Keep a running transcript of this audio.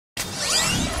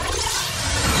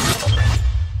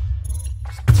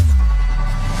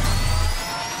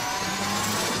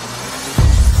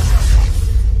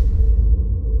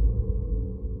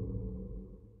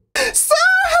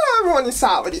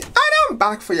Salvies, and I'm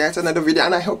back for yet another video,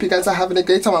 and I hope you guys are having a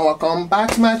great time and welcome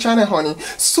back to my channel, honey.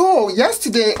 So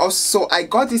yesterday or so I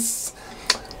got this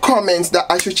comment that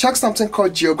I should check something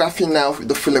called geography now with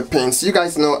the Philippines. You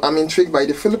guys know I'm intrigued by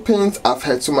the Philippines. I've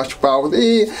heard so much about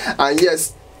it, and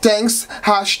yes, thanks,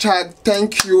 hashtag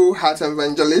thank you, Heart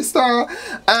Evangelista,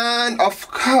 and of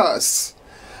course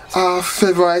our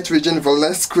favorite region,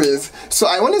 Velasquez. So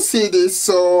I want to see this,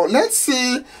 so let's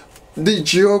see the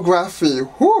geography.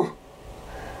 Whew.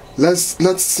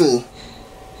 Let's see.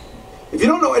 If you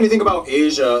don't know anything about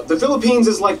Asia, the Philippines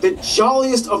is like the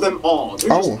jolliest of them all. They're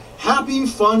just happy,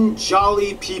 fun,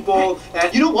 jolly people.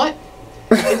 And you know what?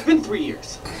 It's been 3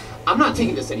 years. I'm not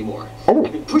taking this anymore.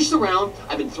 I've been pushed around,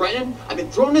 I've been threatened, I've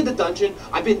been thrown in the dungeon,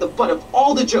 I've been the butt of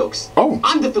all the jokes.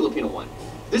 I'm the Filipino one.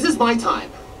 This is my time.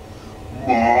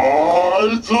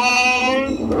 My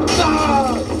time!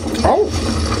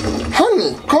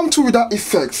 Honey, come to with that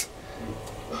effect.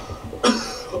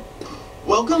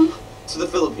 Welcome to the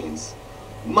Philippines.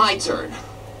 My turn.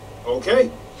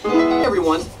 Okay. Hey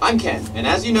everyone, I'm Ken, and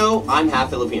as you know, I'm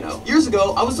half Filipino. Years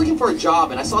ago, I was looking for a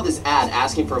job and I saw this ad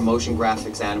asking for a motion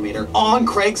graphics animator on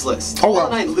Craigslist. Paul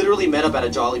and I literally met up at a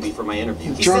Jollibee for my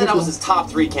interview. He said I was his top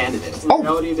 3 candidates. In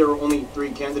reality, there were only 3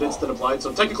 candidates that applied,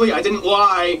 so technically I didn't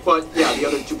lie, but yeah, the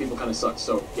other 2 people kind of sucked,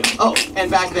 so yeah. Oh,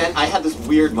 and back then, I had this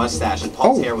weird mustache and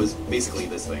Paul's hair was basically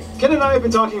this thing. Ken and I have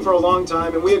been talking for a long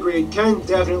time, and we agreed Ken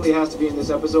definitely has to be in this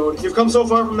episode. You've come so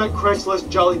far from that Craigslist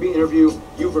Jollibee interview,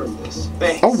 you've earned this.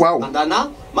 Thanks. Oh, wow. Handa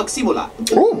na, magsimula.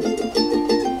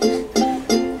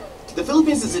 The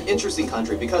Philippines is an interesting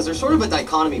country because there's sort of a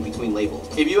dichotomy between labels.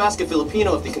 If you ask a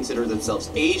Filipino if they consider themselves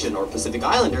Asian or Pacific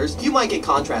Islanders, you might get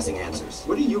contrasting answers.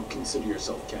 What do you consider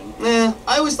yourself, Ken?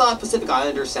 I always thought Pacific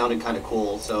Islanders sounded kind of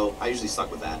cool, so I usually stuck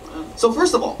with that. So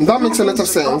first of all, that makes a lot of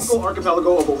sense. It's a tropical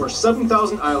archipelago of over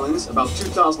 7,000 islands, about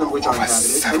 2,000 of which are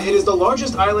inhabited, and it is the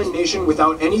largest island nation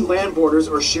without any land borders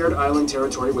or shared island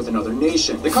territory with another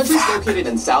nation. The country is located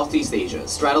in Southeast Asia,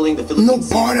 straddling the Philippines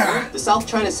Sea, the South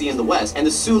China Sea in the west, and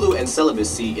the Sulu and Salvies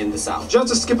Sea in the south.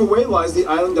 Just a skip away lies the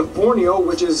island of Borneo,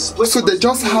 which is split. So they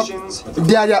just have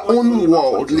their own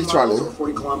world, literally.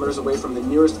 40 kilometers away from the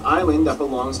nearest island that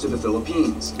belongs to the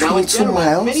Philippines. Now, in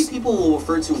general, many people will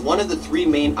refer to one of the 3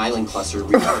 main island cluster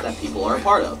regions that people are a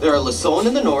part of. There are Luzon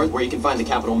in the north, where you can find the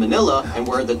capital Manila, and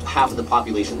where half of the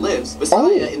population lives.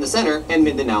 Visayas in the center, and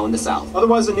Mindanao in the south.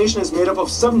 Otherwise, the nation is made up of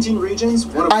 17 regions.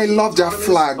 I love their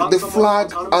flag. The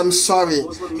flag, I'm sorry,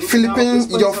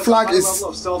 Philippines, your flag is,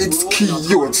 it's cute.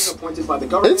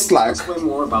 It's like, explain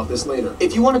more about this later.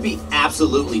 If you want to be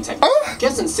absolutely technical,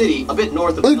 Quezon City, a bit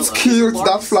north of Manila, it's cute.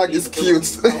 That flag is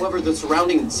cute. However, the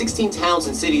surrounding 16 towns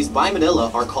and cities by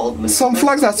Manila are called Manila. Some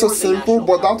flags are so simple,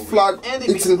 but that flag,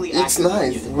 it's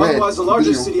nice. Otherwise, the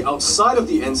largest city outside of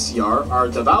the NCR are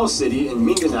Davao City in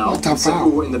Mindanao and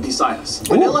Cebu in the Visayas.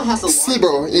 Manila has a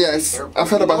Cebu, yes, I've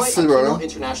heard about Cebu.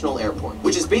 International Airport,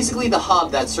 which is basically the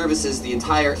hub that services the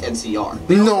entire NCR.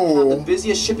 The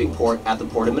busiest shipping port at the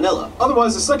port of Manila.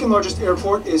 Otherwise, the second largest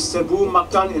airport is Cebu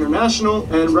Mactan International,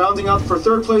 and rounding out for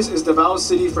 3rd place is Davao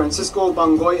City Francisco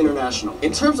Bangoy International.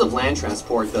 In terms of land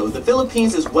transport, though, the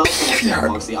Philippines is well connected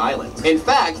amongst the islands. In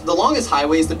fact, the longest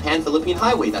highway is the Pan-Philippine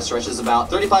Highway that stretches about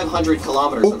 3,500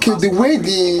 kilometers across the way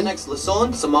it connects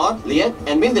Luzon, Samar, Liet,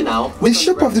 and Mindanao. The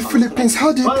shape of the Philippines,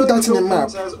 how do you put that in a map?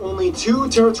 It has only 2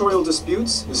 territorial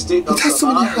disputes. The state of has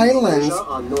so many highlands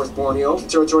on North Borneo. The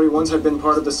territory once had been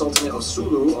part of the Sultanate of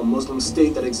Sulu, a Muslim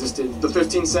state that existed the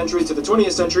 15th century to the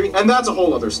 20th century, and that's a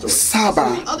whole other story.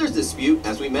 Sabah. So the other dispute,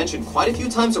 as we mentioned quite a few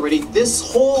times already, this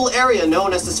whole area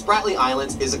known as the Spratly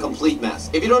Islands is a complete mess.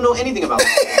 If you don't know anything about it,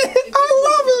 I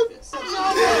love it.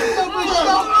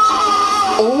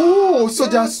 So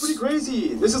that's pretty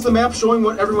crazy. This is the map showing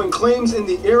what everyone claims in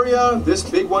the area. This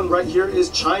big one right here is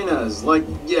China's. Like,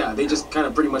 yeah, they just kind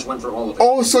of pretty much went for all of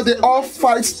it. So they all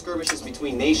fight skirmishes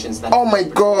between nations. Oh my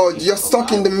God, you're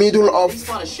stuck in the middle of. If you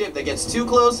spawn a ship that gets too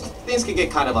close, things can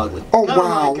get kind of ugly. Oh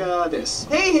wow. Like this.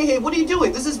 Hey, what are you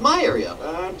doing? This is my area.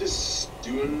 I'm just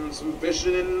doing some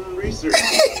fishing and research.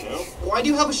 You know? Why do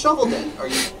you have a shovel then? Are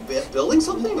you building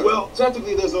something? Or? Well,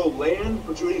 technically there's no land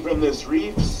protruding from this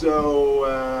reef, so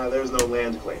there's no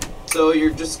land claim. So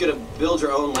you're just gonna build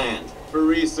your own land? For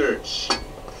research.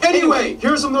 Anyway,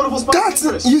 here are some notable spots.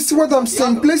 That's, you see what I'm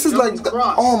saying? Places like that.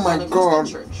 Oh my god.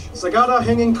 Sagada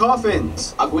Hanging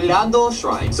Coffins. Aguilado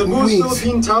Shrine. Cebu's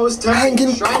Philippine Taoist Temple.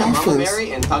 Hanging Shrine of Mama coffins.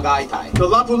 Mary and Tagaytay. The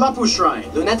Lapu-Lapu Shrine.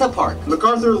 Luneta Park.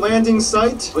 MacArthur Landing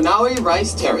Site. Bunawi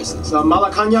Rice Terraces. The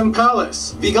Malacanang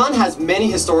Palace. Vigan has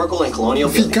many historical and colonial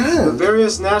buildings. The Vegan.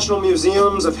 various national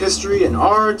museums of history and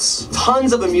arts.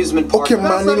 Tons of amusement parks. Okay,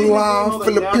 Manila,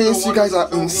 Philippines, you guys are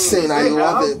insane. I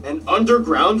love it. An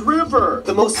underground river.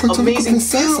 The most Puerto Rico amazing,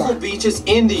 Princesa. beautiful beaches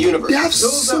in the universe. They have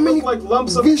Those so that many look like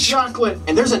lumps of fish. chocolate.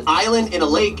 And there's an island in a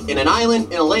lake, in an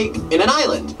island, in a lake, in an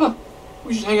island. Huh.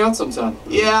 We should hang out sometime.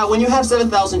 Yeah, when you have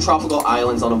 7,000 tropical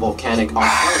islands on a volcanic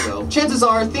archipelago, chances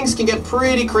are things can get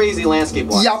pretty crazy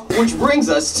landscape-wise. Yup. Which brings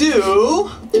us to...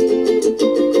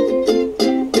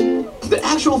 The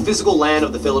actual physical land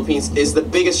of the Philippines is the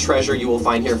biggest treasure you will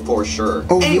find here for sure.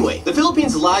 Oh, anyway, the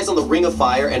Philippines lies on the Ring of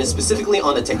Fire and is specifically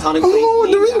on the tectonic plate. Oh,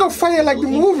 the named Ring of after Fire, like the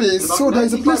movies. So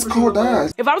there's a place called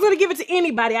that. If I was gonna give it to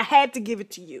anybody, I had to give it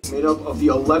to you. Made up of the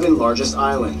 11 largest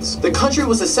islands. The country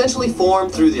was essentially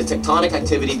formed through the tectonic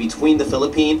activity between the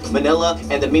Philippine, Manila,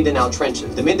 and the Mindanao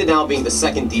Trenches, the Mindanao being the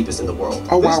second deepest in the world.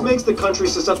 Oh, This wow. makes the country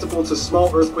susceptible to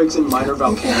small earthquakes and minor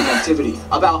volcanic activity.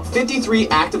 About 53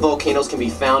 active volcanoes can be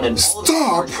found in all of the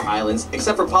Stop. larger islands,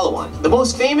 except for Palawan. The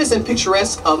most famous and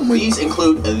picturesque of these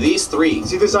include these three.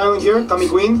 See this island here,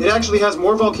 Camiguin? It actually has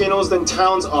more volcanoes than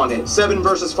towns on it. 7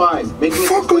 versus 5, making it the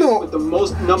Fuck place no. with the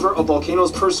most number of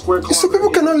volcanoes per square kilometer. So people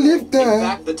cannot live In there.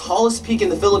 fact, the tallest peak in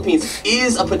the Philippines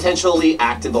is a potentially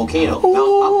active volcano, Mount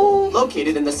Oh. Apo,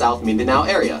 located in the South Mindanao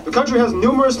area. The country has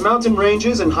numerous mountain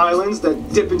ranges and highlands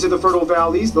that dip into the fertile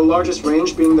valleys, the largest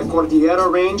range being the Cordillera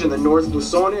Range in the North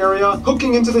Luzon area,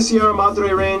 hooking into the Sierra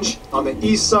Madre Range on the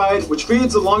east side, which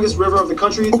feeds the longest river of the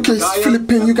country. the Okay, Cagayan,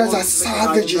 Philippines, you that guys are flows into the Cagayan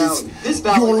savages. Valley. This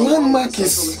valley, Your along with landmark the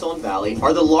is- Central Luzon Valley,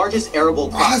 are the largest arable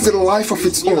crop Has a life of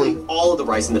produce its nearly own. all of the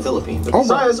rice in the Philippines. The Oh,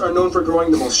 Visayas are known for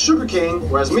growing the most sugarcane,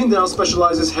 whereas Mindanao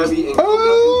specializes heavy in Oh, coconut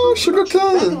and fruit Back in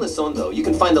sugarcane. Luzon, though, you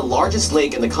can find the largest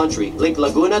lake in the country, Lake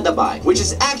Laguna Dabay, which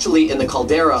is actually in the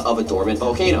caldera of a dormant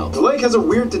volcano. The lake has a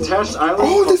weird detached island.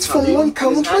 Oh, called that's from Salvies, one and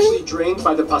country? It's actually drained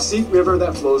by the Pasig River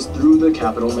that flows through the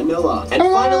capital, Manila. And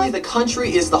finally, the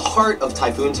country is the heart of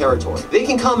typhoon territory. They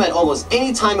can come at almost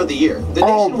any time of the year. The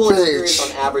Oh, nation will experience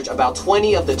bitch. on average about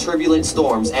 20 of the turbulent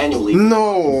storms annually.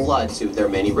 No. Flood to their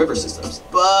many river systems.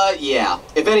 But yeah,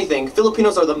 if anything,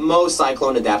 Filipinos are the most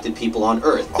cyclone adapted people on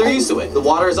earth. They're used to it. The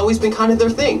water has always been kind of their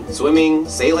thing. Swimming,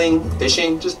 sailing,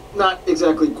 fishing. Just not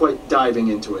exactly quite diving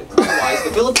into it. Otherwise,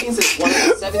 the Philippines is one of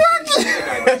the 17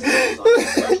 biodiversity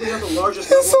zones. They actually have the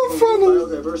largest It's so level of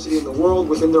funny. biodiversity in the world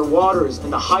within their waters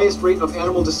and the highest rate of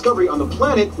animal discovery on the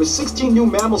planet, with 16 new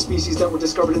mammal species that were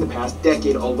discovered in the past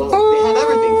decade alone. They have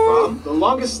everything from The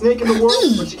longest snake in the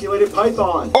world, reticulated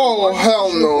python. Oh,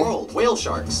 hell no. world whale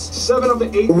sharks. 7 of the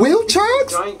 8 Whale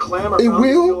sharks? giant clam are A found in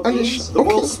whale the and a Philippines. The Okay.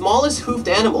 world's smallest hoofed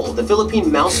animal, the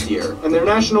Philippine mouse deer. And their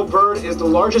national bird is the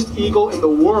largest eagle in the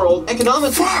world.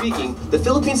 Economically speaking, the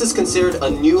Philippines is considered a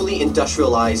newly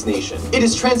industrialized nation. It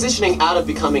is transitioning out of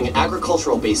becoming an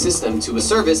agricultural-based system to a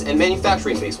service and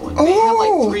manufacturing-based one. They have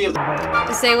Oh. like 3 of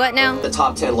To say what now? the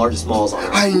top 10 largest malls on Earth.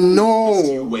 I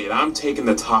know. Wait, I'm taking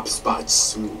the top spot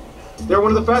soon. They're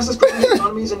one of the fastest growing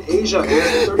economies in Asia.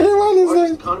 They're the 30th What is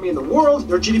largest that? economy in the world.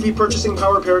 Their GDP purchasing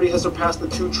power parity has surpassed the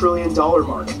 $2 trillion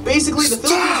mark. Basically, the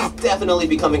Philippines is definitely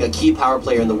becoming a key power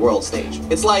player in the world stage.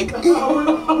 It's like, We're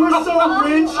so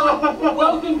rich!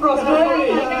 Welcome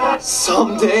prosperity.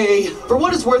 someday. For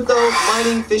what it's worth, though,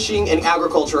 mining, fishing, and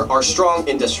agriculture are strong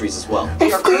industries as well.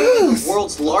 They are Of currently course. the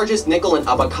world's largest nickel and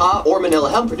abaca or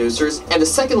Manila hemp producers, and the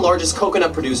second largest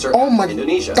coconut producer Oh my, in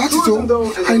Indonesia. that is Tourism, though,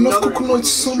 all. is I love another coconuts important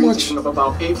so industry, much. taking up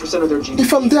about 8% of their GDP.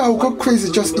 If I'm there, I'll go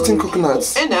crazy just eating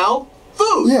coconuts. And now,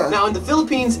 food. Yeah. Now, in the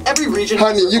Philippines, every region.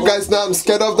 Honey, has you their guys own know I'm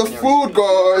scared of the culinary food,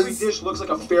 Every guys. dish looks like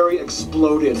a fairy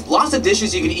exploded. Lots of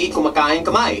dishes you can eat kumakain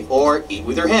kamay, or eat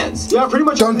with your hands. Yeah, pretty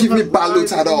much. Don't give me everything has balut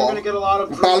fries, at and all. You're gonna get a lot of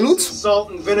grease Balut? and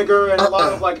salt and vinegar and a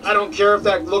lot of like, I don't care if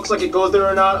that looks like it goes there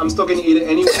or not. I'm still gonna eat it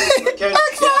anyway. I can't.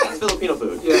 Yeah, that's Filipino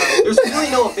food. Yeah. There's really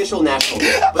no official national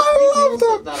dish, but I three love meals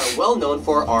that. that are well known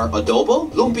for are adobo,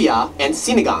 lumpia, and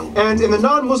sinigang. And in the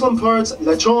non-Muslim parts,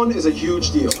 lechon is a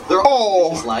huge deal. There are Oh.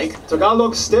 dishes like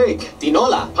Tagalog steak,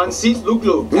 tinola, pansit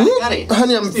luglug, kare,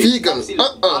 Honey, I'm vegan.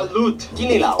 balut.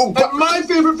 kinilaw. Oh, And my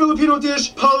favorite Filipino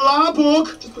dish,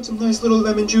 palabok. Just put some nice little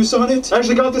lemon juice on it. I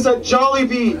actually got this at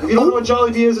Jollibee. If you don't know what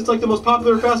Jollibee is, it's like the most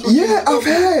popular fast food chain in Yeah, the I've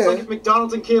Philippines. heard. It's like if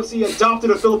McDonald's and KFC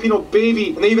adopted a Filipino baby,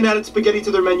 and they even added spaghetti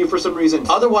to their menu for some reason.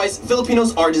 Otherwise,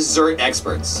 Filipinos are dessert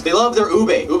experts. They love their other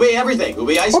ube. Ube everything.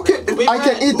 Ube ice cream. Okay, Ube I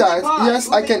can bread, eat ube that. pie, Yes,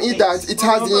 I ube can eat that. It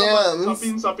has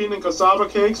yams. Sapin and cassava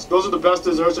cakes. Those are the best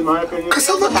desserts in my opinion. We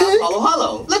Cassava also have cake? halo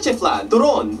halo, leche flan,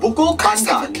 turon, buko,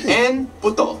 Cassava pandan, cake. and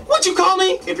puto. What you call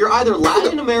me? If you're either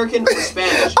Latin American or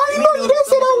Spanish, I you may know, notice that's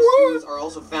some of what I those want. foods are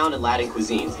also found in Latin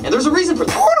cuisine, and there's a reason for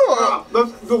that.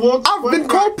 Pudo. I've been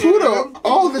called Pudo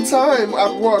all the time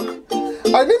at work.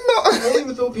 I didn't know. Only in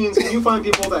the Philippines can you find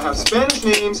people that have Spanish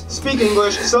names, speak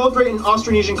English, celebrate an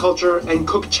Austronesian culture, and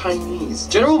cook Chinese.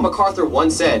 General MacArthur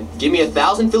once said, "Give me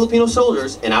 1,000 Filipino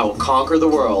soldiers, and I will conquer the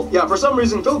world." Yeah, for some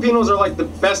reason, Filipinos are like the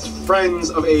best friends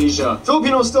of Asia.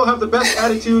 Filipinos still have the best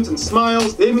attitudes and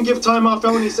smiles. They even give time off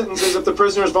felony sentences if the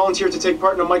prisoners volunteer to take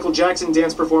part in a Michael Jackson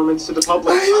dance performance to the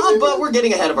public. But we're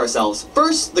getting ahead of ourselves.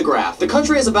 First, the graph. The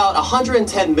country is about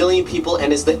 110 million people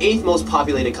and is the 8th most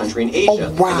populated country in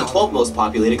Asia, wow. and the 12th most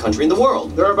populated country in the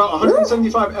world. There are about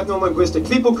 175 ethno-linguistic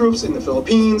people groups in the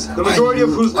Philippines, the majority of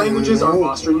whose languages are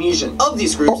Austronesian. Of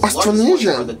these groups, the largest ones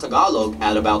Austronesian. are the Tagalog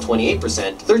at about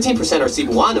 28%, 13% are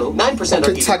Cebuano, 9%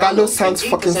 are Okay, Tagalog Ilocano, sounds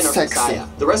and 8% fucking are sexy. Bisaya.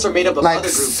 The rest are made up of Like other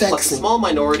groups, sexy. plus a small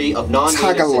minority of non-native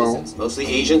Tagalog. citizens, mostly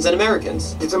Asians and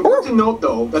Americans. It's important to note,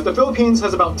 though, that the Philippines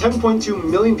has about 10.2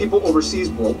 million people overseas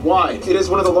worldwide. It is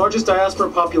one of the largest diaspora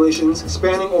populations,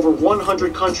 spanning over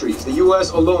 100 countries. The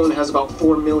U.S. alone has about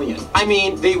 4 million. I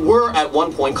mean, they were at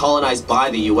one point colonized by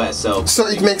the U.S., so... So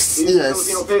it makes, They use yes.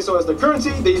 Filipino peso as their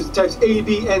currency, they use the text A,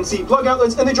 B, and C plug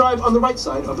outlets, and they drive on the right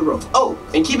side of the road. Oh,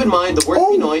 and keep in mind, the word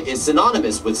Pinoy is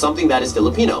synonymous with something that is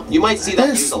Filipino. You might see that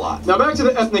Yes. used a lot. Now back to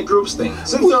the ethnic groups thing.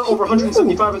 Since there are over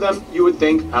 175 of them, you would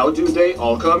think, how do they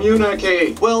all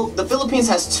communicate? Well, the Philippines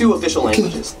has 2 official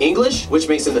languages. English, which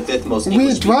makes it the 5th most We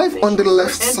English drive on the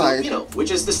left and side. Filipino,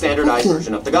 which is the standardized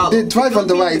version of Tagalog. They drive on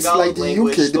the Philippine right, Tagalog like the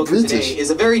language UK, the spoken British. today is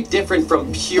a very different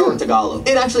from pure Tagalog.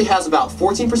 It actually has about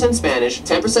 14% Spanish,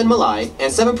 10% Malay,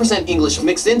 and 7% English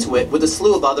mixed into it with a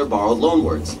slew of other borrowed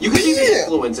loanwords. You can see the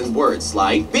influence in words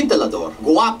like pintalador,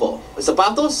 guapo,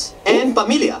 zapatos, and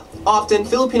pamilya. Often,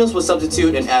 Filipinos will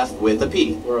substitute an F with a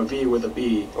P. Or a V with a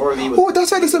B. Or a V with Oh,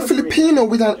 that's why they said Filipino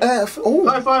with an F. Oh.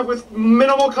 High five with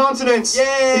minimal consonants.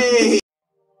 Yay!